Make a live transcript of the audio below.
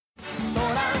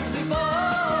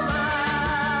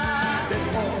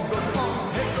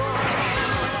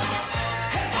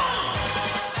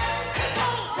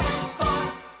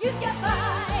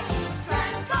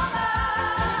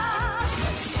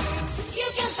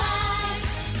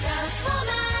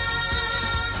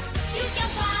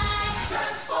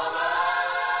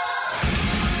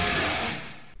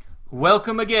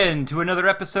Welcome again to another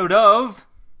episode of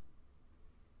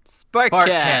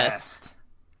Sparkcast.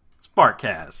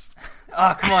 Sparkcast.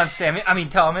 Oh, come on, Sammy. I mean,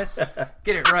 Thomas.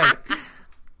 Get it right.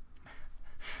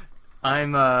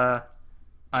 I'm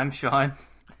Sean.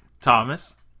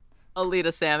 Thomas.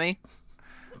 Alita Sammy.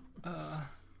 Now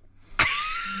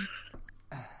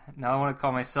I want to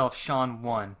call myself Sean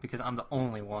 1 because I'm the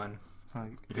only one.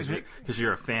 Because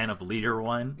you're a fan of Leader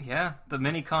 1? Yeah, the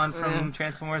mini-con from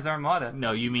Transformers Armada.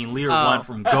 No, you mean Leader 1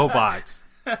 from GoBots.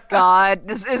 God,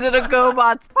 this isn't a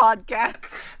GoBots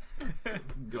podcast.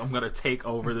 I'm going to take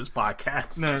over this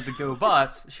podcast. No, the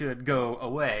GoBots should go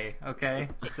away, okay?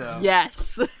 So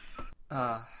Yes.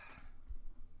 Uh,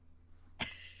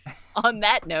 On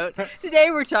that note,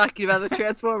 today we're talking about the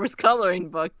Transformers coloring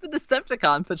book, The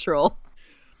Decepticon Patrol.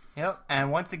 Yep,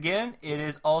 and once again, it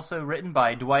is also written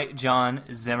by Dwight John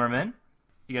Zimmerman.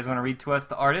 You guys want to read to us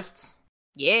the artists?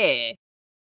 Yeah.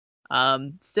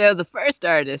 So the first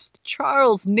artist,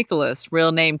 Charles Nicholas,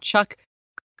 real name Chuck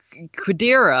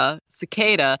Quadira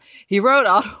Cicada, he wrote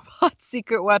Autobot's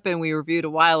Secret Weapon we reviewed a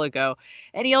while ago,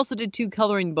 and he also did 2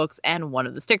 coloring books and 1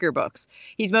 of the sticker books.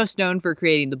 He's most known for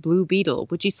creating the Blue Beetle,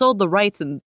 which he sold the rights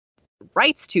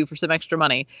to for some extra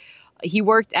money. He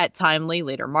worked at Timely,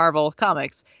 later Marvel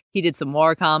Comics. He did some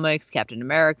War Comics, Captain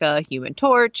America, Human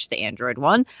Torch, the Android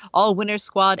one, All Winter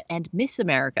Squad, and Miss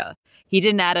America. He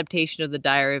did an adaptation of the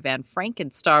Diary of Anne Frank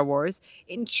in Star Wars.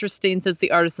 Interesting, since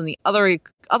the artist on the other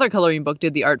coloring book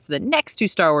did the art for the next 2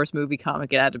 Star Wars movie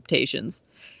comic adaptations.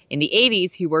 In the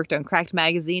 80s, he worked on Cracked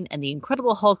Magazine and the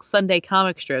Incredible Hulk Sunday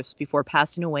comic strips before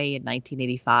passing away in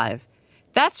 1985.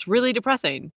 That's really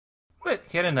depressing. What?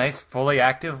 He had a nice, fully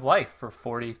active life for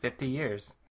 40, 50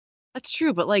 years. That's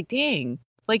true, but dang.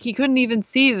 He couldn't even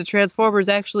see the Transformers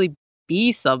actually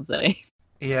be something.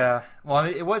 Yeah. Well, I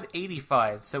mean, it was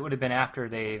 85, so it would have been after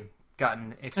they've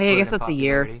gotten exploded I guess that's a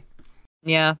year.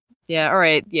 Yeah. Yeah,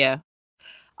 alright, yeah.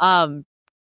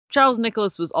 Charles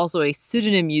Nicholas was also a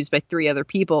pseudonym used by 3 other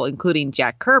people, including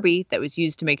Jack Kirby, that was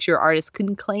used to make sure artists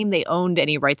couldn't claim they owned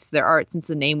any rights to their art since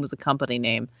the name was a company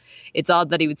name. It's odd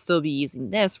that he would still be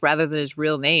using this rather than his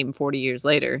real name 40 years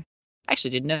later. I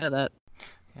actually didn't know that.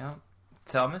 Yeah.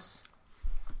 Thomas?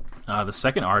 The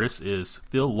second artist is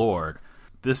Phil Lord.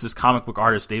 This is comic book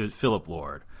artist David Philip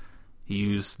Lord. He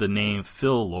used the name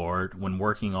Phil Lord when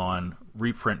working on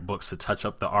reprint books to touch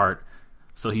up the art,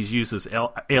 so he's used his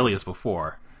alias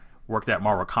before. Worked at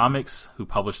Marvel Comics, who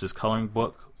published his coloring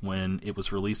book when it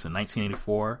was released in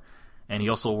 1984, and he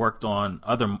also worked on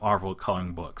other Marvel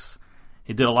coloring books.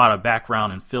 He did a lot of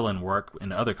background and fill-in work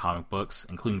in other comic books,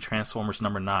 including Transformers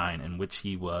number 9, in which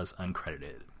he was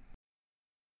uncredited.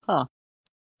 Huh.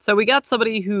 So we got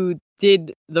somebody who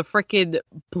did the frickin'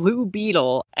 Blue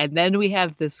Beetle, and then we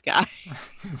have this guy.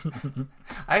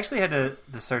 I actually had to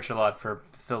search a lot for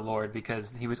Phil Lord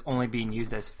because he was only being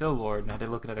used as Phil Lord, and I had to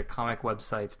look at other comic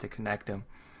websites to connect him.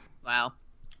 Wow.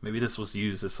 Maybe this was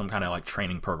used as some kind of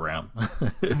training program.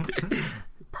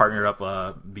 Partnered up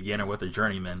a beginner with a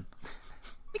journeyman.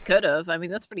 It could have. I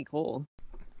mean, that's pretty cool.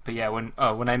 But yeah,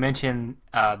 when I mentioned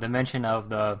the mention of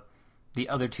the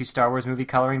other 2 Star Wars movie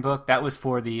coloring book, that was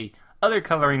for the other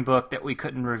coloring book that we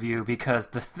couldn't review because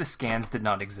the scans did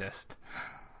not exist.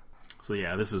 So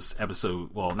yeah, this is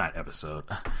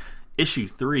issue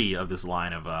 3 of this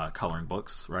line of coloring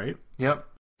books, right? Yep.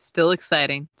 Still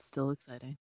exciting. Still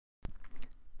exciting.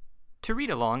 To read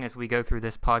along as we go through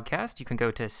this podcast, you can go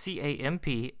to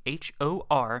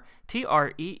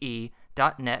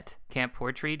camphoretree.net,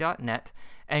 camphoretree.net,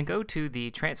 and go to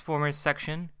the Transformers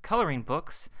section, Coloring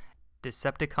Books,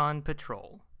 Decepticon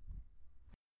Patrol.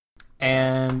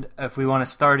 And if we want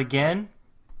to start again,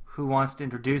 who wants to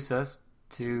introduce us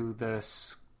to the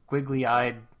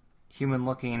squiggly-eyed,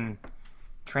 human-looking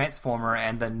Transformer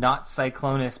and the not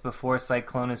Cyclonus before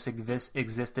Cyclonus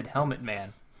existed Helmet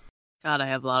Man? God, I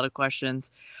have a lot of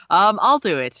questions. I'll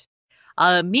do it.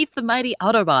 Meet the mighty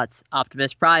Autobots.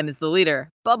 Optimus Prime is the leader.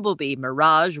 Bumblebee,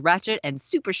 Mirage, Ratchet, and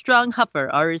Super Strong Huffer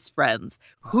are his friends.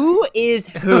 Who is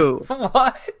who?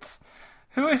 What?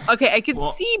 Who is... Okay, I can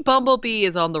see Bumblebee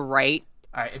is on the right.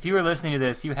 Alright, if you were listening to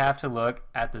this, you have to look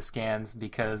at the scans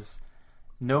because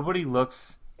nobody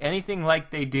looks anything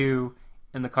like they do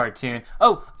in the cartoon.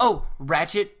 Oh,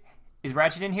 Ratchet. Is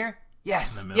Ratchet in here?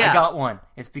 Yes, yeah. I got one.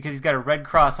 It's because he's got a red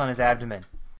cross on his abdomen.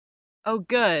 Oh,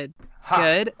 good. Ha,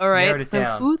 good. All right, so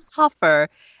down. Who's Huffer,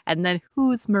 and then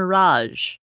who's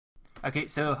Mirage? Okay,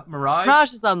 so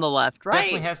Mirage is on the left, right?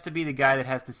 Definitely has to be the guy that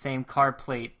has the same car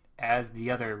plate as the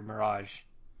other Mirage.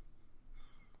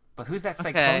 But who's that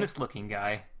Cyclonus-looking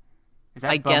guy? Is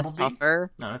that Bumblebee? Guess Huffer.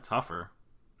 No, that's Huffer.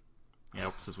 Yeah,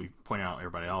 since we pointed out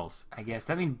everybody else. I guess.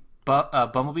 I mean,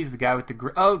 Bumblebee's the guy with the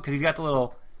because he's got the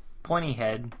little pointy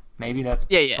head. Maybe that's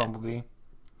Bumblebee.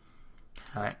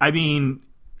 All right. I mean,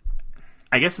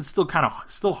 I guess it's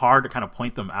still hard to kind of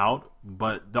point them out,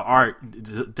 but the art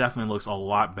definitely looks a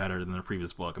lot better than the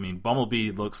previous book. I mean,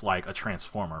 Bumblebee looks like a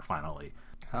Transformer finally.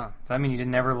 Huh. Does that mean you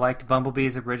never liked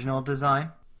Bumblebee's original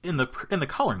design? In the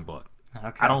coloring book.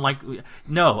 Okay. I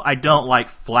don't like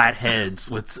flat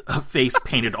heads with a face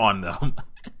painted on them.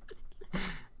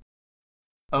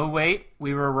 Oh wait,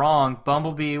 we were wrong.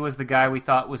 Bumblebee was the guy we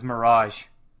thought was Mirage.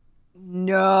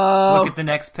 No. Look at the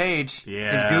next page.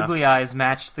 Yeah. His googly eyes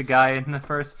matched the guy in the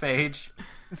first page.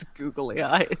 His googly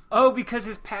eye. Oh, because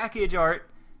his package art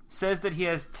says that he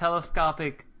has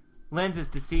telescopic lenses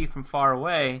to see from far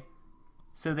away,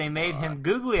 so they made him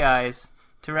googly eyes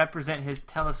to represent his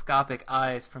telescopic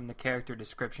eyes from the character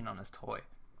description on his toy.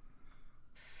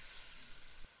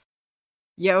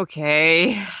 Yeah,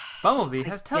 okay. Bumblebee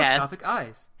has telescopic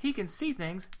eyes. He can see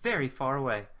things very far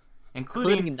away,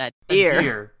 including that a deer.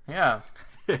 deer. Yeah.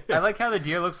 I like how the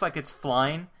deer looks like it's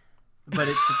flying, but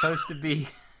it's supposed to be...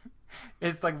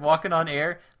 It's like walking on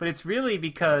air, but it's really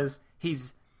because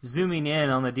he's zooming in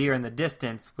on the deer in the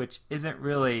distance, which isn't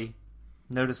really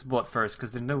noticeable at first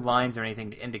because there's no lines or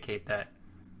anything to indicate that.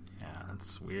 Yeah,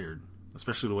 that's weird.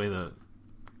 Especially the way the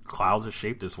clouds are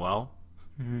shaped as well.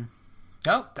 Mm-hmm.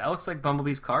 Oh, that looks like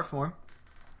Bumblebee's car form.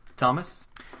 Thomas?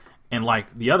 And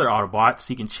like the other Autobots,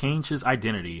 he can change his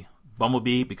identity.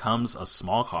 Bumblebee becomes a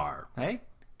small car. Hey,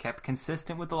 kept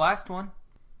consistent with the last one.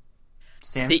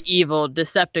 Sammy? The evil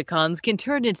Decepticons can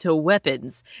turn into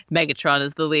weapons. Megatron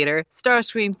is the leader.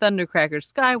 Starscream, Thundercracker,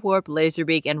 Skywarp,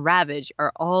 Laserbeak, and Ravage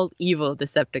are all evil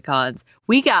Decepticons.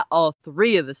 We got all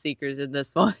 3 of the Seekers in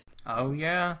this one. Oh,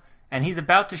 yeah. And he's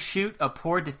about to shoot a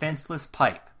poor defenseless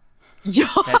pipe.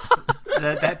 Yeah.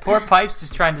 That poor pipe's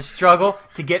just trying to struggle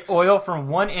to get oil from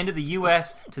one end of the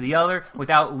U.S. to the other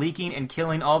without leaking and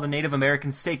killing all the Native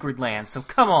American sacred lands. So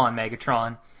come on,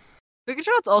 Megatron.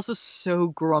 Megatron's also so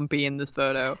grumpy in this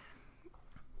photo.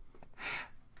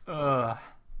 Got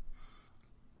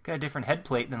a different head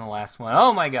plate than the last one.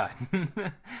 Oh my god.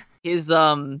 His,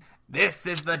 This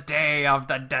is the day of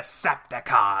the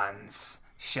Decepticons,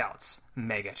 shouts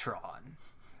Megatron.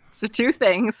 So 2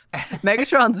 things.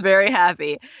 Megatron's very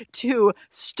happy. 2,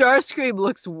 Starscream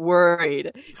looks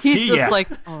worried. He's just like,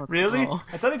 oh, really? no.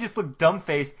 I thought he just looked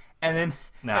dumb-faced, and then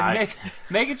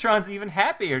Megatron's even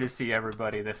happier to see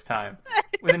everybody this time.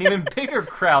 With an even bigger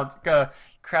crouch. God.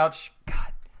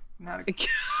 Not a...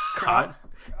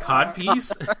 Cod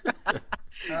piece?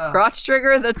 Crotch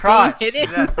trigger that's crotch. being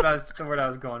hidden. That's the word I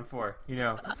was going for, you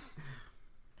know.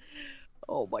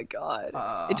 Oh my god.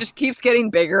 It just keeps getting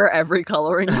bigger every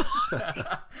coloring book.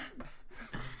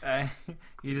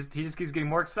 He just keeps getting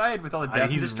more excited with all the death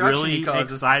and He's destruction really he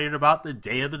causes. excited about the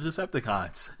Day of the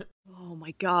Decepticons. Oh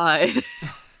my god.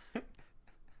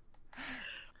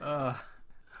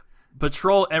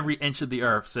 Patrol every inch of the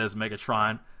Earth, says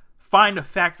Megatron. Find a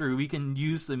factory we can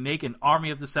use to make an army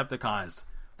of Decepticons.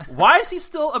 Why is he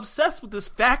still obsessed with this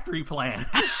factory plan?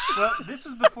 Well, this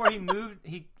was before he moved.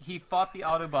 He fought the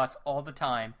Autobots all the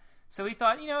time. So he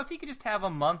thought, if he could just have a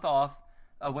month off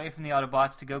away from the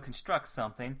Autobots to go construct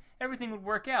something, everything would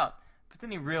work out. But then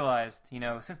he realized,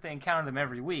 since they encountered them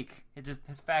every week,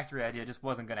 his factory idea just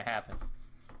wasn't going to happen.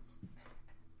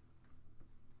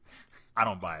 I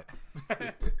don't buy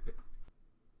it.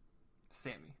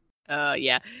 Sammy.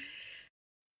 Yeah.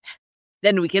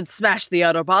 Then we can smash the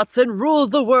Autobots and rule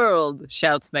the world,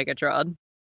 shouts Megatron.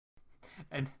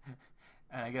 And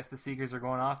I guess the Seekers are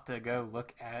going off to go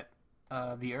look at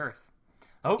the Earth.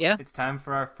 Oh, yeah. It's time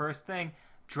for our first thing.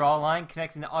 Draw a line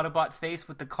connecting the Autobot face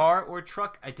with the car or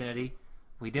truck identity.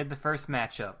 We did the first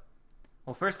matchup.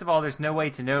 Well, first of all, there's no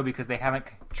way to know because they haven't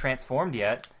transformed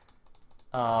yet.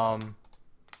 Nope,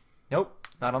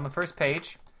 not on the first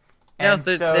page. And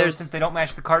since they don't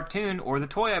match the cartoon or the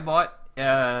toy I bought,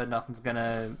 nothing's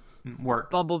gonna work.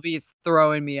 Bumblebee's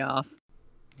throwing me off.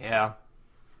 Yeah.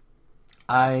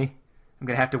 I'm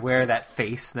gonna have to wear that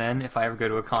face then if I ever go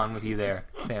to a con with you there,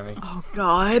 Sammy. Oh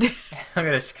god. I'm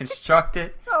gonna construct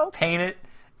it, paint it,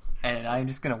 and I'm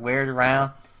just gonna wear it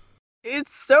around.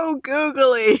 It's so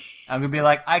googly. I'm gonna be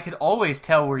like, I could always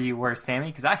tell where you were, Sammy,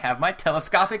 because I have my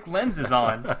telescopic lenses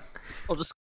on. I'll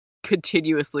just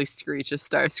continuously screech a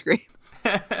Starscream.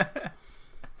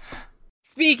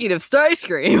 Speaking of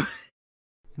Starscream,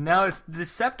 now it's the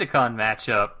Decepticon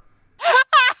matchup.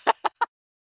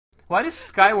 Why does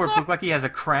Skywarp look like he has a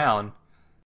crown?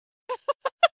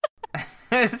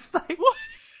 It's like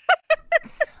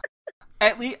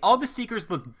at least all the Seekers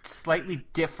look slightly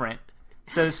different.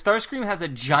 So Starscream has a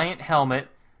giant helmet.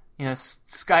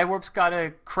 Skywarp's got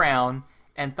a crown,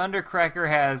 and Thundercracker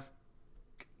has,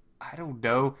 I don't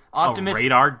know, A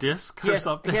radar disc or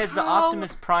something. He has the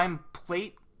Optimus Prime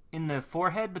plate in the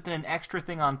forehead, but then an extra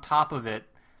thing on top of it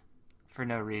for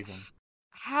no reason.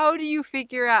 How do you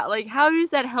figure out, like, how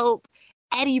does that help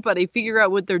anybody figure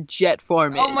out what their jet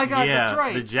form is? Oh my god, yeah, that's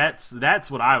right. the jets, that's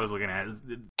what I was looking at.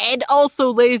 And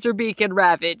also Laserbeak and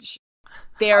Ravage.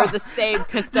 They are the same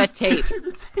cassette Just two tape.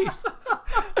 different tapes.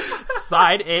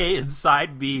 Side A and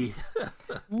side B.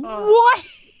 What?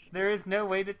 There is no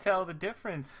way to tell the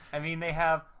difference. I mean, they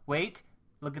have, wait,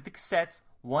 look at the cassettes.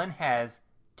 One has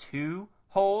 2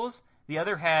 holes, the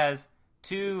other has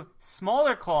 2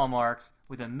 smaller claw marks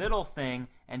with a middle thing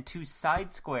and 2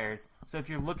 side squares. So if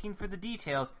you're looking for the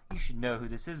details, you should know who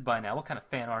this is by now. What kind of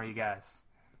fan are you guys?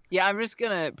 Yeah, I'm just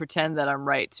gonna pretend that I'm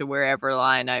right to wherever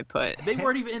line I put. They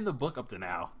weren't even in the book up to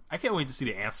now. I can't wait to see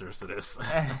the answers to this.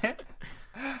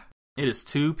 It is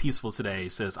too peaceful today,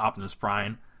 says Optimus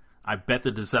Prime. I bet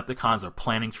the Decepticons are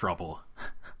planning trouble.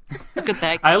 Look at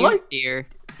that I cute like- deer.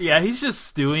 Yeah, he's just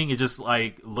stewing and just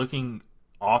like looking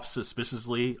off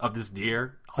suspiciously of this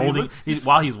deer,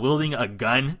 while he's wielding a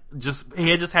gun. He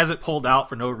just has it pulled out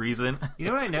for no reason. You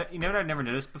know what I've never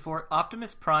noticed before?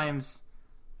 Optimus Prime's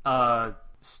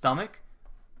stomach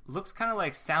looks kind of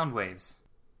like sound waves.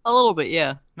 A little bit,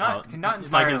 yeah. Not entirely.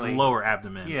 Like his lower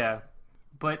abdomen. Yeah,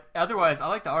 but otherwise, I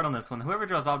like the art on this one. Whoever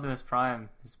draws Optimus Prime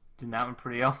is doing that one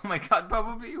pretty. Oh my god,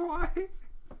 Bumblebee, why?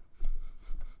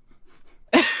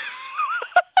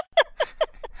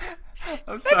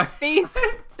 I'm sorry. Face.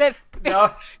 That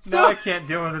No, So- I can't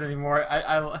deal with it anymore.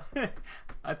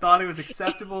 I thought it was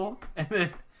acceptable, and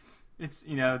then it's,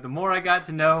 the more I got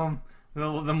to know him,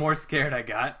 the more scared I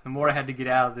got. The more I had to get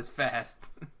out of this fast.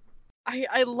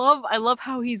 I love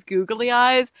how he's googly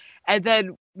eyes, and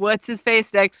then what's his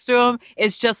face next to him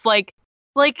is just like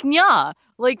nya,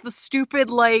 like the stupid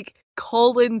like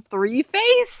 :3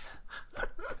 face.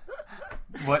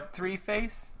 What 3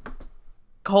 face?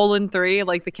 :3,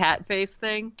 like the cat face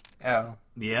thing. Oh,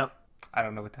 Yep. I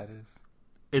don't know what that is.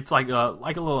 It's like a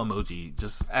little emoji,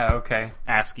 just Oh, okay.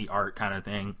 ASCII art kind of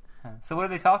thing. So what are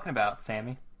they talking about,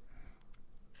 Sammy?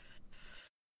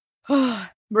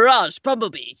 Mirage,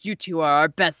 Bumblebee, you two are our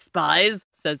best spies,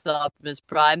 says the Optimus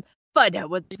Prime. Find out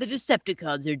what the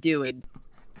Decepticons are doing.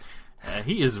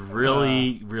 He is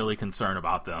really, really concerned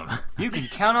about them. You can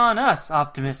count on us,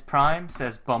 Optimus Prime,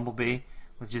 says Bumblebee,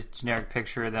 with just a generic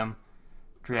picture of them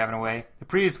driving away. The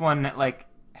previous one,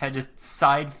 had just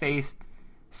side-faced,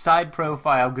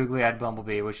 side-profile, googly-eyed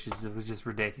Bumblebee, which was just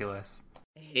ridiculous.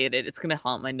 I hate it. It's gonna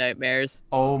haunt my nightmares.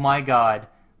 Oh my god.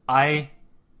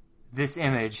 This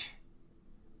image,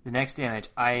 the next image,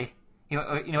 you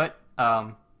know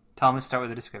what? Thomas, start with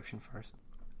the description first.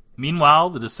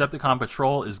 Meanwhile, the Decepticon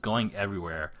patrol is going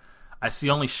everywhere. I see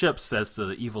only ships, says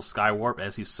the evil Skywarp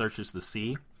as he searches the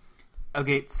sea.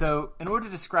 Okay, so in order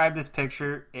to describe this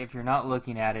picture, if you're not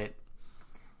looking at it,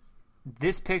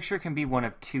 this picture can be one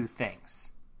of 2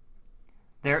 things.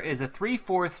 There is a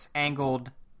 3/4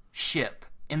 angled ship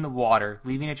in the water,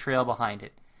 leaving a trail behind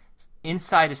it,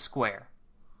 inside a square.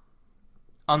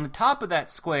 On the top of that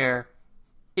square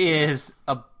is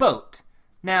a boat.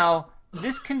 Now,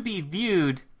 this can be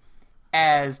viewed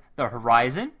as the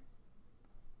horizon,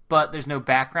 but there's no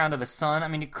background of a sun. I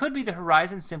mean, it could be the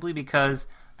horizon simply because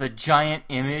the giant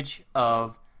image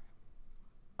of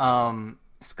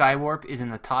Skywarp is in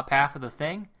the top half of the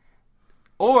thing.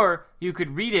 Or you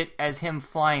could read it as him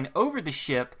flying over the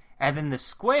ship, and then the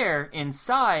square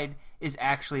inside is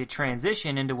actually a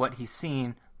transition into what he's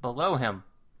seeing below him.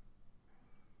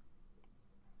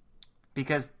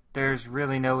 Because there's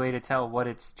really no way to tell what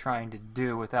it's trying to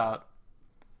do without...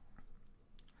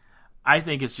 I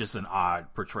think it's just an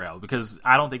odd portrayal, because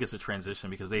I don't think it's a transition,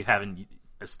 because they haven't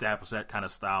established that kind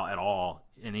of style at all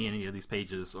in any of these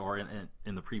pages or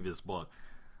in the previous book.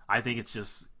 I think it's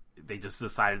just, they just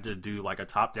decided to do like a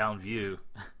top-down view.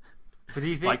 But do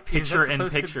you think like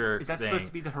picture-in-picture is that thing. supposed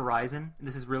to be the horizon?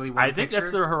 This is really one I think picture?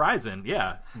 that's their horizon,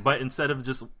 yeah. But instead of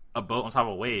just a boat on top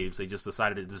of waves, they just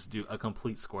decided to just do a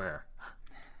complete square.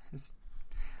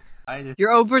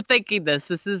 You're overthinking this.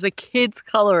 This is a kid's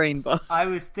coloring book. I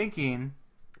was thinking...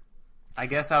 I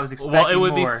guess I was expecting Well, it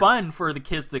would more. be fun for the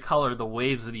kids to color the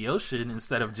waves of the ocean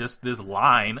instead of just this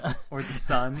line. Or the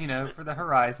sun, for the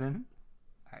horizon.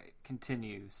 Alright,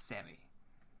 continue, Sammy.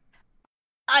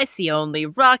 I see only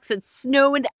rocks and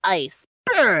snow and ice.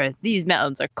 Brr! These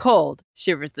mountains are cold,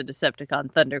 shivers the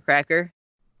Decepticon Thundercracker.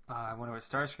 I wonder what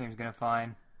Starscream's gonna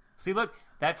find. See, look,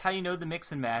 that's how you know the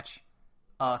mix and match.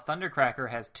 Thundercracker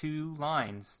has 2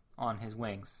 lines on his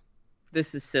wings.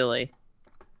 This is silly.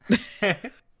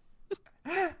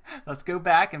 Let's go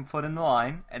back and put in the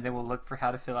line, and then we'll look for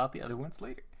how to fill out the other ones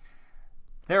later.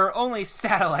 There are only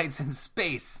satellites in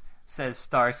space, says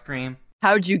Starscream.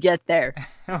 How'd you get there?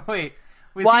 Wait.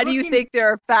 Why do you think there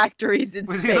are factories in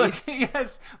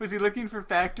space? Was he looking for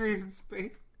factories in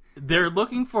space? They're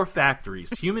looking for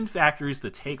factories, human factories to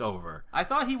take over. I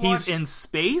thought he's in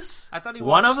space. I thought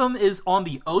One of them is on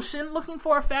the ocean looking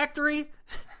for a factory.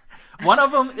 One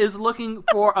of them is looking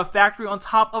for a factory on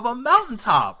top of a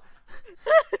mountaintop.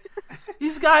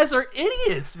 These guys are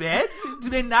idiots, man. Do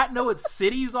they not know what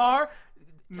cities are?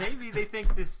 Maybe they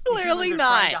think this Clearly humans are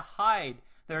not. trying to hide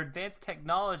their advanced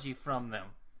technology from them.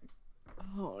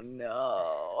 Oh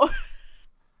no.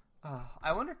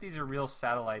 I wonder if these are real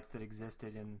satellites that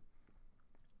existed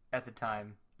at the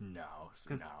time. No.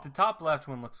 Because the top left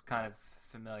one looks kind of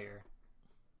familiar.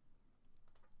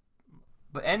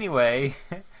 But anyway,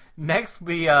 next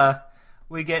we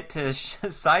get to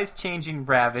size-changing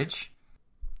Ravage.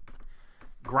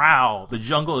 Growl. The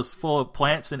jungle is full of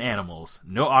plants and animals.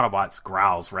 No Autobots,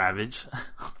 growls Ravage.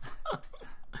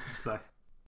 Sorry.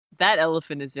 That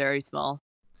elephant is very small.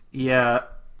 Yeah,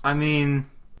 I mean,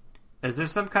 is there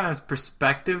some kind of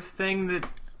perspective thing that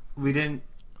we didn't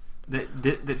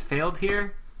that failed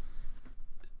here?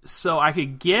 So I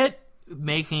could get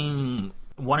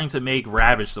wanting to make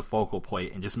Ravage the focal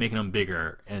point and just making him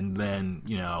bigger, and then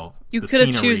you the could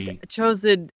have scenery.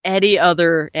 chosen any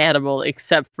other animal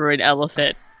except for an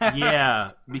elephant.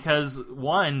 Yeah, because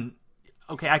one,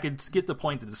 okay, I could get the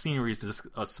point that the scenery is just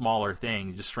a smaller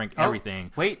thing, just shrink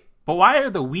everything. Wait. But why are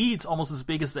the weeds almost as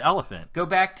big as the elephant? Go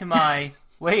back to my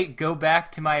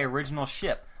original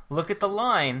ship. Look at the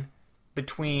line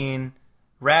between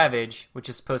Ravage, which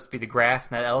is supposed to be the grass,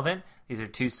 and that elephant. These are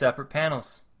two separate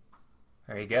panels.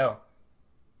 There you go.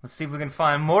 Let's see if we can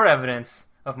find more evidence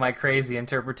of my crazy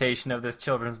interpretation of this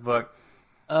children's book.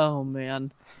 Oh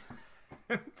man.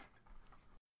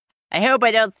 I hope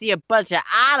I don't see a bunch of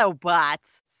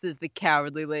Autobots, says the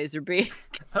cowardly Laserbeak.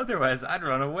 Otherwise, I'd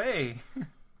run away.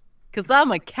 'Cause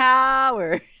I'm a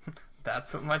coward.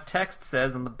 That's what my text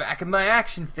says on the back of my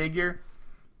action figure.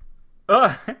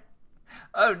 Oh,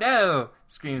 oh no,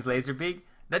 screams Laserbeak.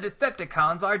 The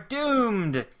Decepticons are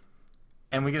doomed!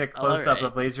 And we get a close-up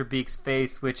of Laserbeak's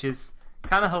face, which is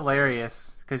kind of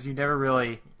hilarious, because you never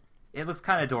really... It looks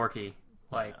kind of dorky.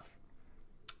 Like,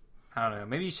 I don't know.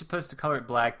 Maybe you're supposed to color it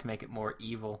black to make it more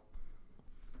evil.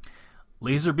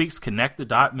 Laserbeak's Connect the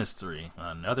Dot Mystery,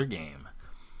 another game.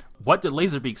 What did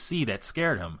Laserbeak see that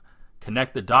scared him?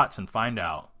 Connect the dots and find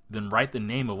out. Then write the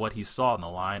name of what he saw in the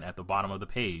line at the bottom of the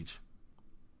page.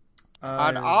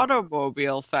 An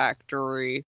automobile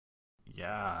factory.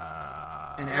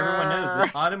 Yeah. And everyone knows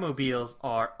that automobiles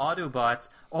are Autobots.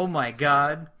 Oh my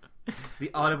god. The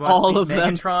Autobots All beat of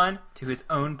them. Megatron to his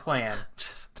own plan.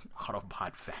 Just an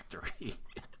Autobot factory.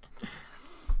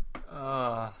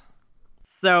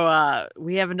 So,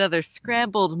 we have another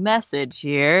scrambled message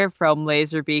here from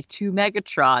Laserbeak to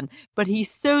Megatron, but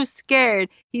he's so scared,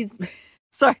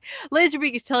 sorry,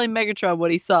 Laserbeak is telling Megatron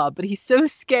what he saw, but he's so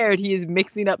scared he is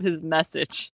mixing up his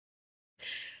message.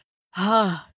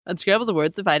 Unscramble the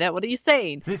words to find out what he's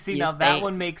saying. See, now that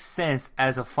one makes sense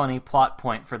as a funny plot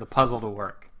point for the puzzle to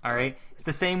work, alright? It's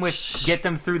the same with get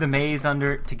them through the maze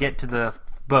to get to the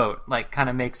boat. Like,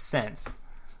 kind of makes sense.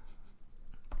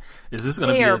 Is this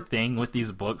going to be a thing with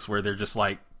these books where they're just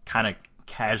like kind of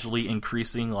casually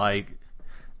increasing like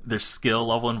their skill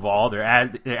level involved? They're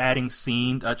adding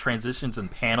scene transitions and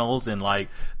panels, and like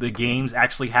the games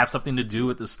actually have something to do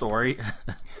with the story.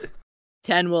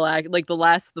 10 will act like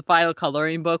the final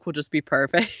coloring book will just be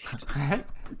perfect.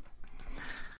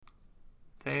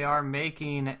 They are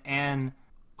making an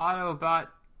Autobot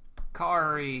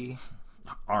army.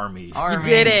 You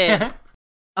did it.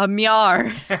 A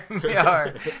Myar.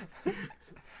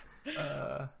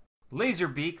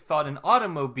 Laserbeak thought an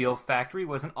automobile factory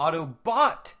was an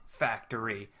Autobot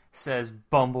factory, says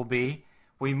Bumblebee.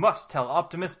 We must tell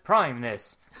Optimus Prime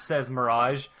this, says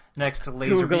Mirage, next to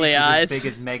Laserbeak as big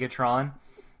as Megatron.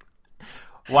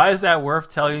 Why is that worth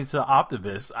telling to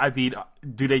Optimus? I mean,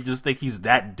 do they just think he's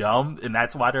that dumb, and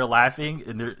that's why they're laughing,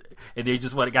 and they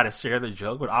just got to share the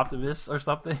joke with Optimus or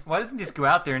something? Why doesn't he just go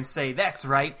out there and say, "That's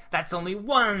right, that's only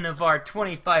one of our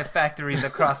 25 factories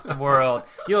across the world.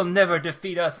 You'll never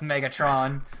defeat us,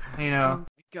 Megatron." You know,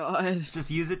 oh my God, just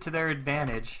use it to their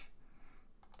advantage.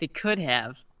 They could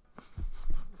have.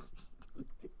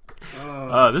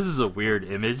 This is a weird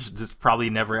image, just probably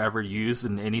never ever used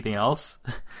in anything else.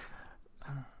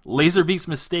 Laserbeak's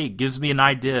mistake gives me an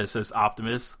idea, says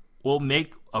Optimus. We'll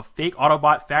make a fake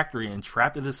Autobot factory and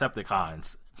trap the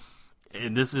Decepticons.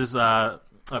 And this is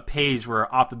a page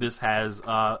where Optimus has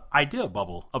idea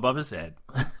bubble above his head.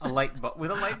 A light bulb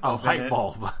with a light A bulb. light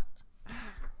bulb.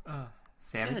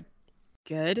 Sammy.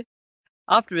 Good.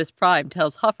 Optimus Prime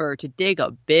tells Huffer to dig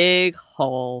a big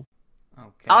hole.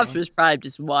 Okay. Optimus Prime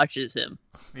just watches him.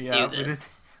 Yeah, do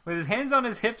with his hands on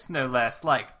his hips, no less.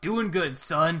 Like, doing good,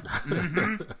 son.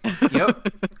 Mm-hmm.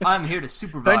 Yep. I'm here to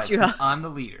supervise you- because I'm the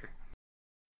leader.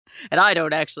 And I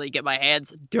don't actually get my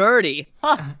hands dirty.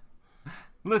 Huh.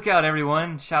 Look out,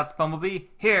 everyone, shouts Bumblebee.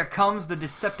 Here comes the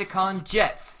Decepticon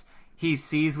jets. He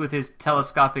sees with his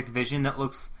telescopic vision that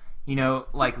looks,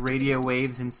 like radio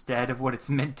waves instead of what it's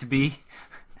meant to be.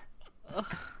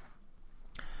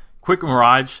 Quick,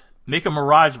 Mirage. Make a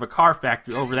mirage of a car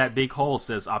factory over that big hole,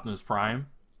 says Optimus Prime.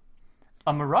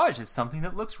 A mirage is something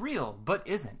that looks real, but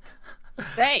isn't.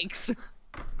 Thanks.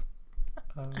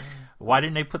 Why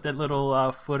didn't they put that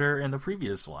little footer in the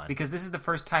previous one? Because this is the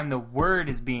first time the word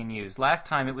is being used. Last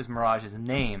time it was Mirage's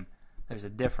name. There's a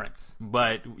difference.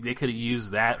 But they could have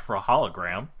used that for a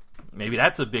hologram. Maybe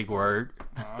that's a big word.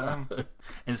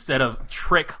 Instead of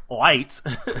trick light.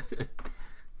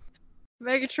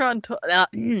 Megatron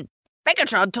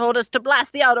told us to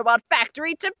blast the Autobot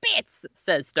factory to bits,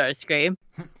 says Starscream.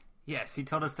 Yes, he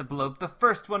told us to blow up the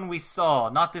first one we saw,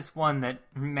 not this one that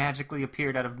magically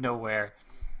appeared out of nowhere.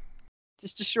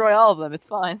 Just destroy all of them, it's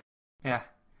fine. Yeah.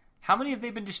 How many have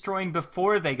they been destroying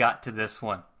before they got to this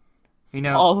one?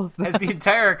 All of them. As the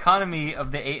entire economy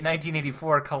of the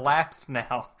 1984 collapsed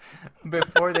now,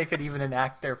 before they could even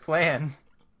enact their plan.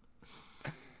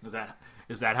 Is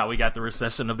that how we got the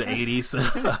recession of the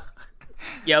 80s?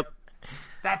 Yep.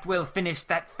 That will finish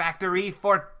that factory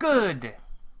for good!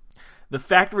 The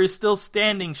factory is still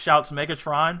standing, shouts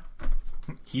Megatron.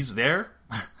 He's there?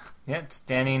 Yep,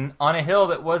 standing on a hill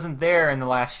that wasn't there in the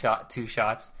last two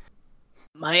shots.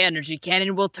 My energy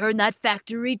cannon will turn that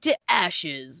factory to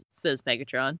ashes, says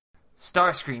Megatron.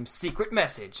 Starscream's secret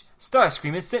message.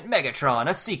 Starscream has sent Megatron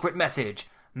a secret message.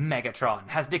 Megatron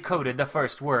has decoded the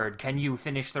first word. Can you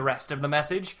finish the rest of the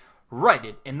message? Write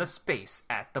it in the space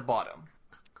at the bottom.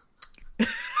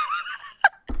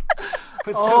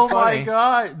 But so funny. My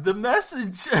god, the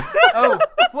message! Oh,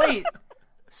 wait.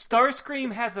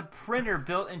 Starscream has a printer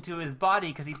built into his body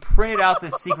because he printed out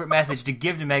this secret message to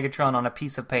give to Megatron on a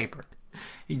piece of paper.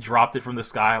 He dropped it from the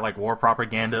sky like war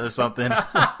propaganda or something.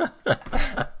 Oh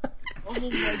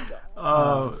my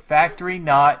god. Factory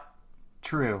not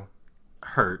true.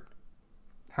 Hurt.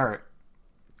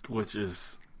 Which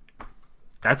is...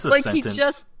 That's a Like sentence. he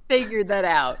just figured that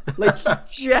out. Like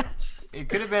he just... It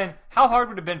could have been... How hard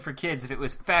would it have been for kids if it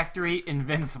was Factory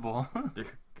Invincible?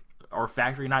 Or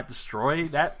factory not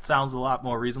destroyed? That sounds a lot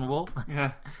more reasonable.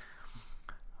 Yeah.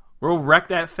 We'll wreck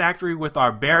that factory with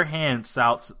our bare hands,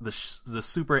 shouts the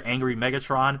super angry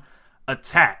Megatron.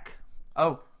 Attack!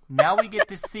 Oh, now we get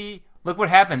to see... Look what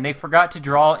happened. They forgot to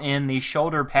draw in the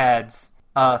shoulder pads,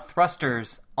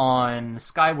 thrusters on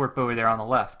Skywarp over there on the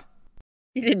left.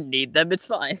 He didn't need them, it's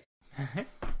fine.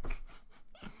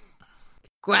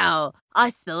 Growl, I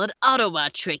smell an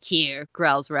Autobot trick here,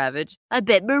 growls Ravage. I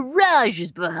bet Mirage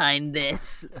is behind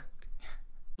this.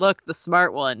 Look, the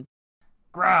smart one.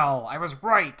 Growl, I was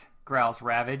right, growls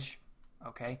Ravage.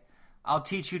 Okay. I'll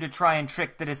teach you to try and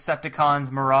trick the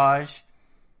Decepticons, Mirage.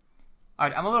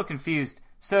 Alright, I'm a little confused.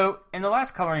 So, in the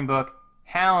last coloring book,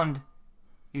 Hound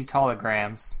used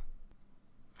holograms.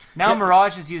 Now Yeah.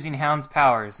 Mirage is using Hound's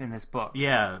powers in this book.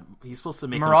 Yeah, he's supposed to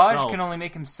make Mirage himself... can only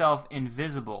make himself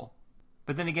invisible.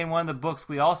 But then again, one of the books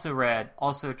we also read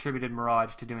also attributed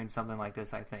Mirage to doing something like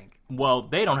this, I think. Well,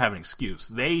 they don't have an excuse.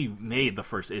 They made the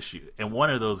first issue, and one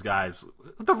of those guys,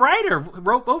 the writer,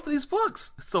 wrote both of these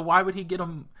books. So why would he get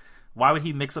them? Why would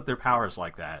he mix up their powers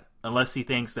like that? Unless he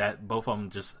thinks that both of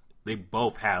them they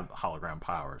both have hologram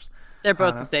powers. They're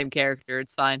both the same character,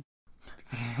 it's fine.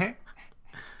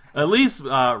 At least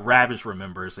Ravage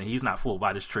remembers, and he's not fooled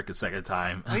by this trick a second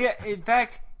time. Well, yeah, in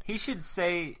fact, he should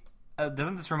say,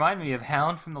 doesn't this remind me of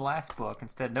Hound from the last book?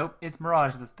 Instead, nope, it's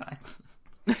Mirage this time.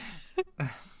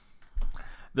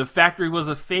 The factory was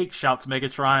a fake, shouts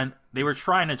Megatron. They were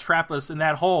trying to trap us in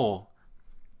that hole.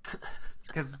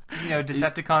 Because,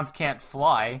 Decepticons can't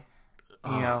fly.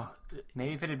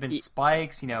 Maybe if it had been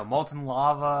spikes, molten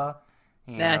lava.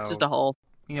 Nah, just a hole.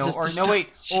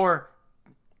 Or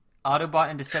Autobot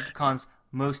and Decepticons'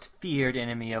 most feared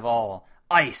enemy of all,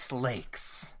 ice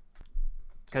lakes.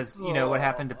 Because, what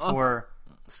happened to poor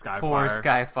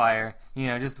Skyfire.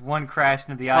 Just one crash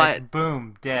into the ice,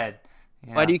 boom, dead.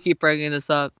 Why do you keep bringing this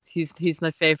up? He's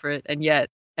my favorite, and yet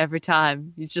Every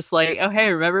time. He's just like, oh,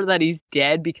 hey, remember that he's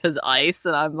dead because ice?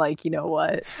 And I'm like, you know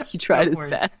what? He tried Don't his worry.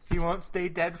 best. He won't stay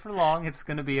dead for long. It's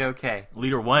going to be okay.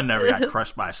 Leader 1 never got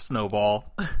crushed by a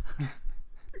snowball.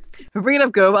 We're bringing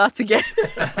up GoBots again.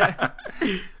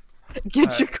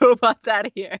 Get your GoBots out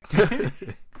of here.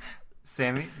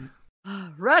 Sammy?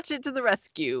 Ratchet to the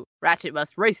rescue. Ratchet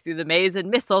must race through the maze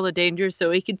and miss all the dangers so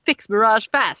he can fix Mirage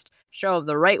fast. Show him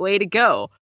the right way to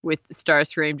go. With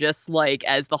Starscream just like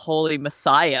as the holy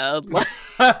messiah.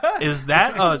 Is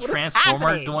that a is Transformer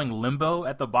happening? doing limbo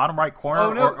at the bottom right corner,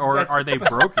 Oh, no, or that's- are they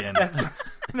broken?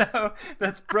 No,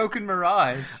 that's Broken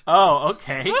Mirage. Oh,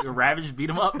 okay. Ravage beat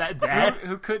him up that bad.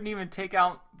 Who couldn't even take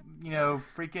out,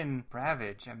 freaking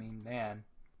Ravage. I mean, man.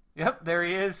 Yep, there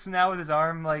he is now with his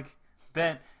arm,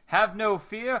 bent. Have no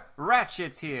fear,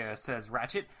 Ratchet's here, says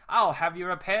Ratchet. I'll have you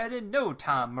repaired in no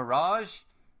time, Mirage.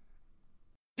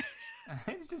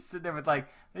 He's just sitting there with,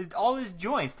 all his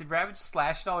joints. Did Ravage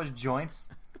slash at all his joints?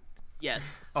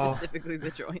 Yes, specifically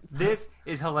the joints. This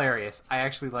is hilarious. I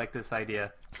actually like this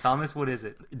idea. Thomas, what is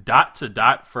it? Dot to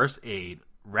dot first aid.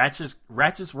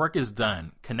 Ratchet's work is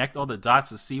done. Connect all the dots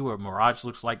to see what Mirage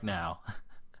looks like now.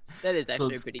 That is So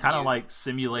actually it's pretty kind of cute. like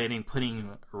simulating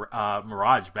putting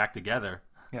Mirage back together.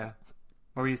 Yeah.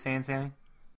 What were you saying, Sammy?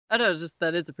 Oh no, just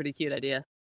that is a pretty cute idea.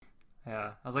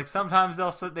 Yeah. I was like, sometimes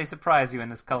they surprise you in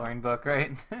this coloring book,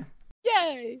 right?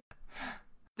 Yay!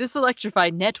 This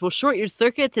electrified net will short your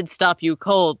circuits and stop you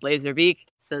cold, Laserbeak,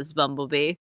 says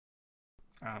Bumblebee.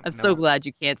 I'm so glad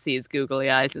you can't see his googly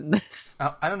eyes in this.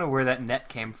 I don't know where that net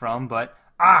came from, but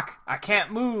 "Ach, I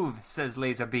can't move," says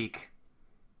Laserbeak,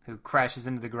 who crashes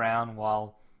into the ground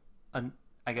while,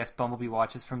 I guess, Bumblebee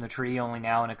watches from the tree, only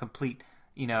now in a complete,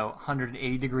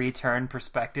 180-degree turn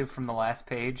perspective from the last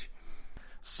page.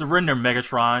 Surrender,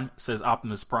 Megatron, says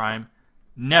Optimus Prime.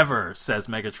 Never, says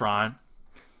Megatron.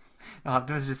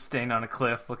 Optimus just staying on a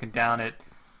cliff, looking down at,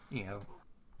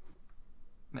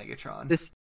 Megatron.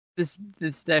 This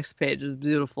next page is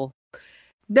beautiful.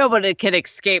 No one can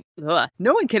escape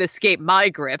my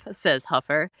grip, says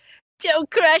Huffer. Don't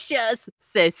crush us,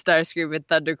 says Starscream and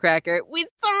Thundercracker. We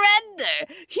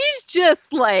surrender. He's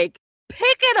just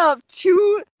picking up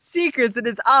two Seekers in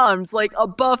his arms,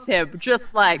 above him,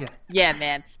 just yeah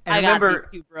man, And I got remember-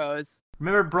 these two bros.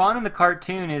 Remember, Brawn in the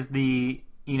cartoon is the,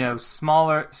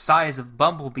 smaller size of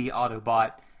Bumblebee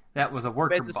Autobot that was a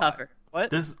worker This is bot. Huffer.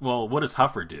 What? What does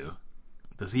Huffer do?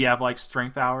 Does he have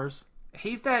strength powers?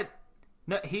 He's that...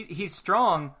 No, he's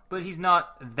strong, but he's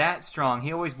not that strong.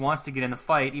 He always wants to get in the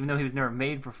fight, even though he was never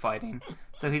made for fighting.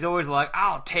 So he's always like,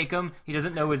 I'll take him. He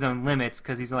doesn't know his own limits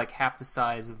because he's half the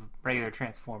size of a regular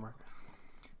Transformer.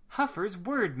 Huffer's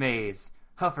word maze.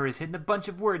 Huffer has hidden a bunch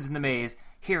of words in the maze.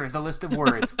 Here is a list of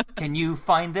words. Can you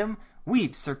find them?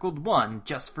 We've circled one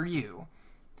just for you.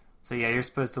 So yeah, you're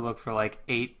supposed to look for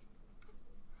 8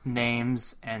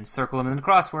 names and circle them in the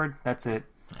crossword. That's it.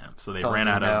 Yeah, so they That's all ran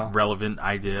you out know. of relevant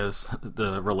ideas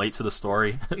to relate to the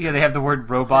story. Yeah, they have the word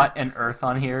robot and Earth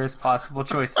on here as possible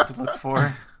choices to look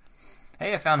for.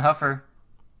 Hey, I found Huffer.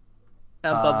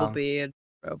 Bumblebee and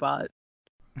Robot.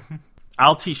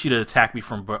 I'll teach you to attack me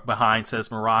from behind, says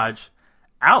Mirage.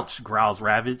 Ouch, growls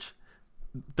Ravage.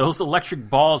 Those electric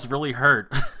balls really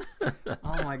hurt.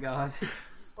 Oh my god.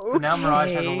 So now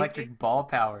Mirage has Okay. electric ball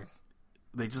powers.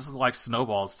 They just look like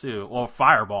snowballs, too. Well,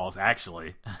 fireballs,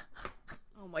 actually.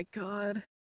 Oh my god.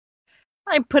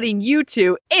 I'm putting you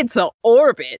two into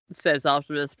orbit, says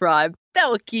Optimus Prime. That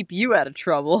will keep you out of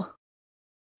trouble.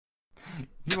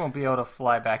 You won't be able to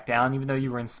fly back down, even though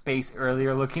you were in space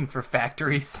earlier looking for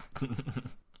factories.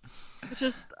 It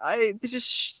just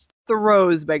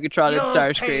throws Megatron and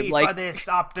Starscream You'll pay for this,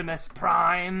 Optimus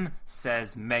Prime,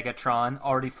 says Megatron,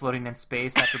 already floating in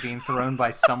space after being thrown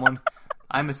by someone.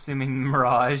 I'm assuming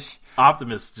Mirage.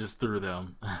 Optimus just threw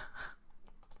them.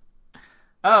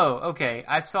 Oh, okay.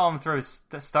 I saw him throw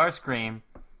Starscream.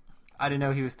 I didn't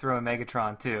know he was throwing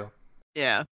Megatron, too.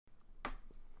 Yeah.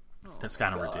 That's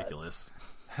kind of God. ridiculous.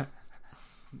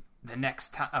 The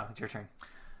next time... Oh, it's your turn.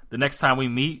 The next time we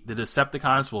meet, the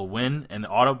Decepticons will win and the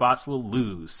Autobots will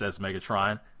lose, says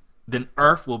Megatron. Then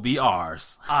Earth will be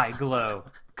ours. I glow.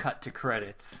 Cut to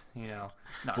credits. Not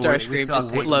Starscream really. We still just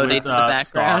have witches floating with- in the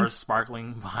background. Stars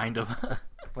sparkling behind him.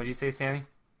 What'd you say, Sammy?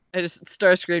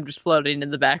 Starscream just floating in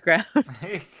the background.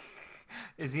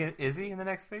 Is he in the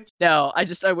next page? No,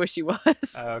 I wish he was.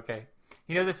 Oh, okay.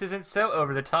 This isn't so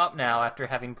over the top now after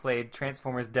having played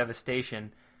Transformers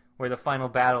Devastation, where the final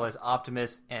battle is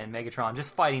Optimus and Megatron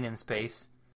just fighting in space.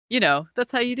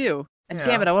 That's how you do. And Yeah.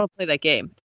 damn it, I want to play that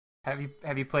game. Have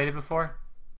you played it before?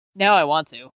 Now I want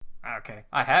to. Okay,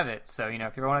 I have it. So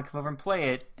if you want to come over and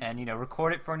play it and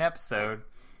record it for an episode,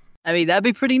 I mean, that'd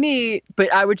be pretty neat,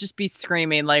 but I would just be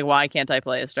screaming, like, why can't I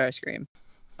play a Starscream?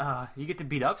 You get to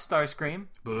beat up Starscream.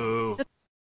 Boo. That's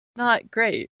not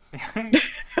great.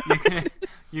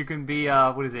 you can be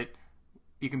what is it?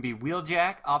 You can be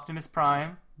Wheeljack, Optimus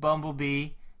Prime, Bumblebee,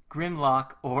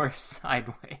 Grimlock, or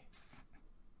Sideways.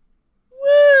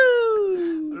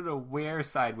 Woo! I don't know where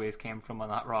Sideways came from on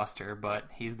that roster, but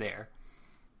he's there.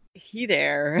 He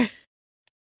there.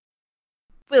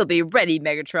 We'll be ready,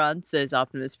 Megatron, says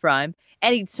Optimus Prime.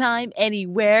 Anytime,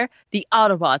 anywhere, the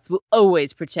Autobots will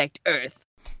always protect Earth.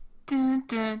 Dun,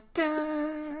 dun,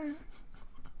 dun.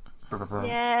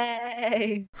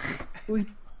 Yay!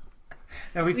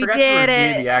 No, we We forgot to did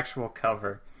review it. the actual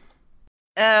cover.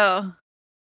 Oh,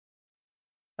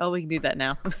 we can do that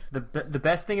now. The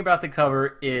best thing about the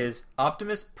cover is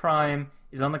Optimus Prime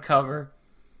is on the cover,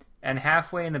 and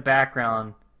halfway in the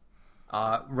background,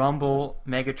 Rumble,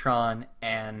 Megatron,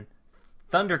 and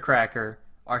Thundercracker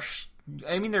are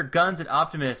aiming their guns at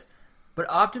Optimus, but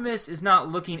Optimus is not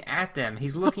looking at them.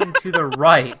 He's looking to the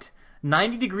right,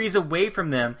 90 degrees away from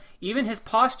them. Even his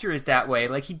posture is that way.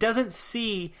 Like, he doesn't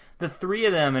see the three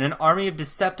of them and an army of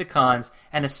Decepticons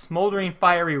and a smoldering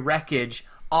fiery wreckage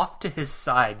off to his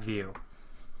side view.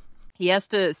 He has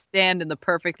to stand in the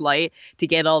perfect light to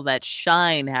get all that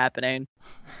shine happening.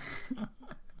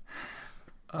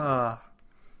 Well,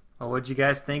 what'd you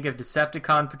guys think of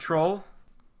Decepticon Patrol?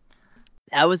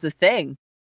 That was the thing.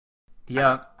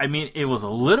 Yeah. I mean, it was a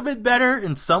little bit better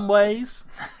in some ways.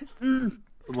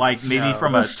 Like, maybe No.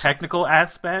 from a technical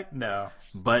aspect. No.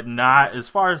 But not as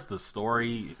far as the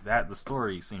story. The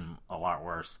story seemed a lot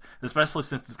worse, especially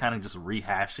since it's kind of just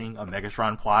rehashing a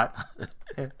Megatron plot.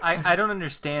 I don't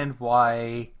understand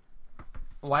why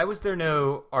was there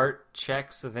no art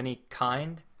checks of any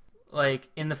kind? Like,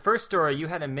 in the first story, you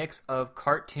had a mix of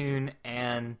cartoon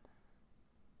and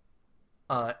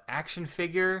action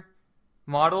figure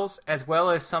models, as well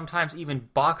as sometimes even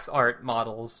box art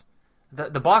models.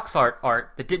 The box art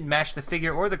that didn't match the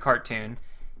figure or the cartoon.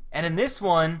 And in this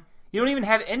one, you don't even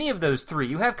have any of those three.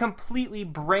 You have completely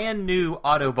brand new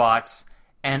Autobots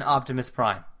and Optimus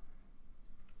Prime.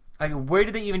 Like, where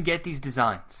did they even get these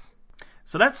designs?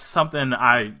 So that's something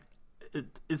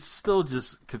it's still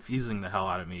just confusing the hell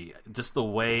out of me. Just the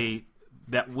way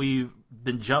that we've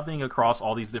been jumping across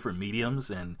all these different mediums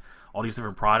and all these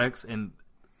different products, and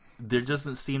there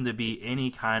doesn't seem to be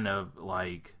any kind of,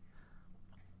 like,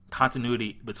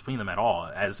 continuity between them at all,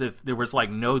 as if there was, like,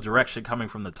 no direction coming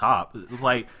from the top. It was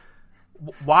like,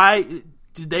 why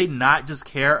do they not just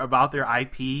care about their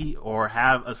IP or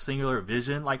have a singular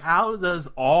vision? Like, how does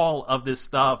all of this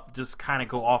stuff just kind of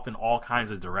go off in all kinds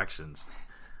of directions?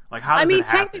 Like, how does it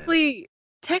happen?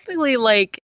 Technically,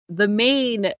 like, the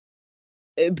main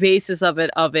basis of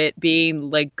it being,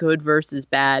 like, good versus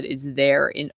bad is there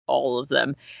in all of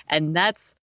them, and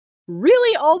that's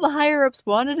really all the higher-ups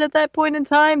wanted at that point in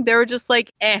time. They were just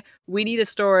like, we need a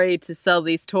story to sell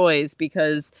these toys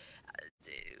because,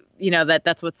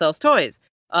 that's what sells toys.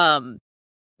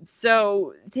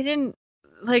 So they didn't,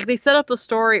 like, they set up the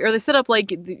story, or they set up, like,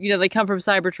 they come from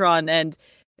Cybertron and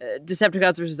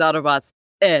Decepticons versus Autobots.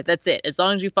 That's it. As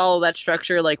long as you follow that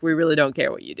structure, like, we really don't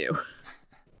care what you do.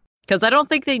 Because I don't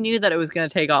think they knew that it was going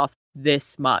to take off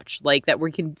this much. Like, that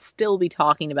we can still be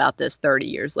talking about this 30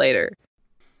 years later.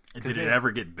 Did it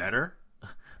ever get better?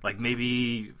 Like,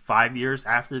 maybe 5 years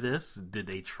after this, did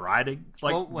they try to,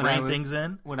 like, bring things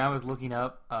in? When I was looking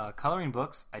up coloring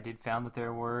books, I did found that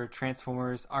there were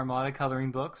Transformers Armada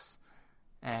coloring books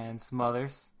and some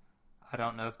others. I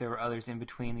don't know if there were others in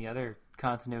between the other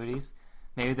continuities.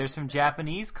 Maybe there's some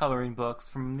Japanese coloring books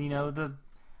from, the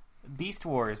Beast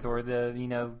Wars or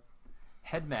the,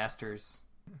 Headmasters.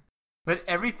 But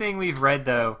everything we've read,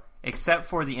 though, except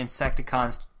for the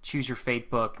Insecticons Choose Your Fate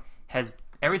book,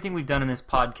 everything we've done in this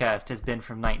podcast has been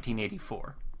from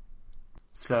 1984.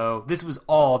 So this was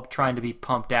all trying to be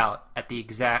pumped out at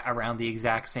around the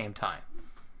exact same time.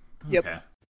 Yep. Okay.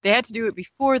 They had to do it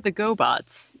before the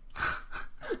GoBots.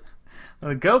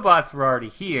 Well, the GoBots were already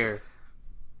here.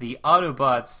 The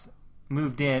Autobots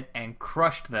moved in and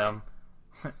crushed them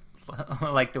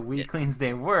like the weaklings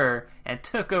they were and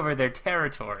took over their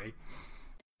territory.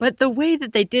 But the way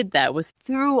that they did that was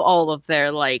through all of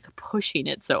their, like, pushing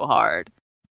it so hard.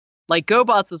 Like,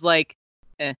 GoBots was like,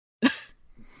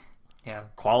 Yeah.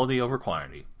 Quality over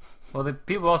quantity. Well, the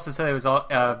people also said it was all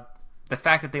the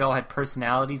fact that they all had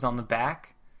personalities on the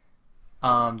back.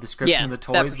 Description of the that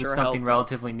toys for was sure something helped.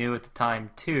 relatively new at the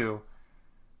time too.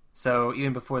 So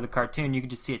even before the cartoon, you could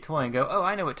just see a toy and go, "Oh,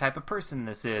 I know what type of person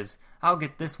this is. I'll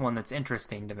get this one that's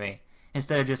interesting to me."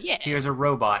 Instead of just, Yeah. "Here's a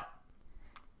robot."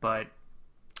 But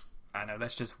I know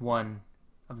that's just one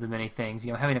of the many things.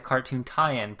 Having a cartoon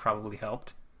tie-in probably helped.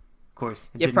 Of course,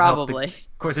 it Yeah, didn't help probably.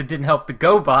 Of course, it didn't help the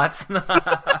GoBots.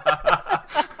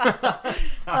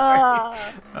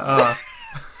 Sorry.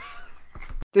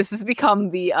 This has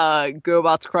become the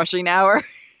GoBots crushing hour.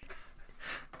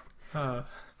 I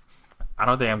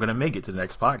don't think I'm going to make it to the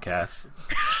next podcast.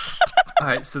 All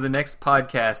right, so the next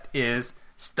podcast is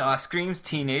Starscream's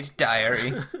Teenage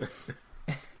Diary.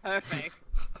 Perfect.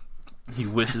 He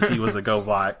wishes he was a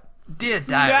GoBot. Dear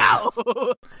Diary.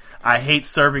 No! I hate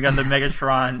serving under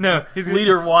Megatron. No,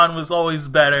 Leader One was always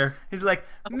better. He's like,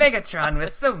 Megatron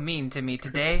was so mean to me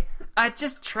today. I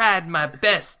just tried my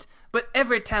best, but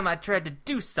every time I tried to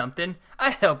do something,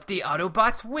 I helped the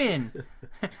Autobots win.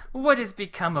 What has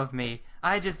become of me?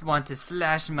 I just want to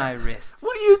slash my wrists.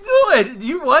 What are you doing? Do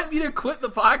you want me to quit the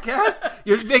podcast?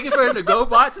 You're making fun of the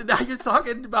GoBots, and now you're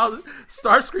talking about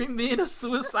Starscream being a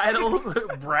suicidal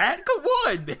brat? Come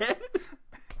on, man.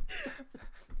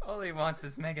 All he wants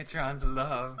is Megatron's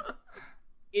love.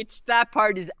 That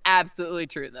part is absolutely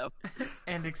true, though.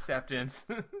 And acceptance.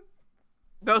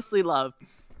 Mostly love.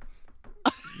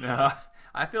 No,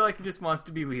 I feel like he just wants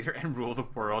to be leader and rule the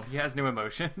world. He has no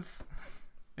emotions.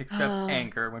 Except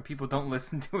anger when people don't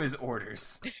listen to his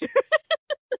orders.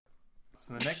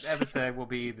 So the next episode will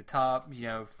be the top,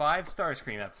 5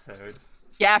 Starscream episodes.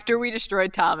 Yeah, after we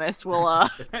destroyed Thomas, we'll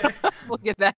we'll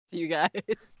get back to you guys.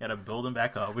 Gotta build him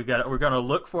back up. We're gonna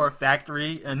look for a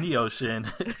factory in the ocean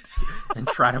and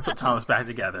try to put Thomas back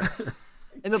together.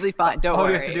 It'll be fine. Don't All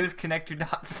worry. you have to do is connect your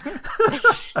dots.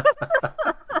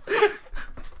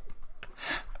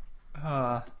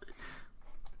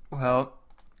 Well,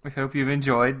 we hope you've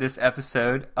enjoyed this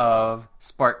episode of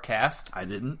Sparkcast. I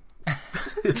didn't.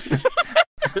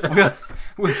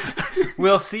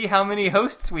 We'll see how many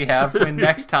hosts we have when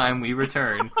next time we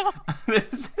return.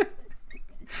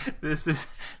 This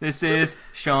is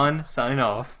Sean signing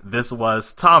off. This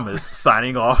was Thomas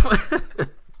signing off.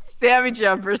 Sammy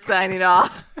Jumper signing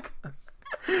off.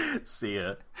 See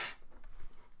ya.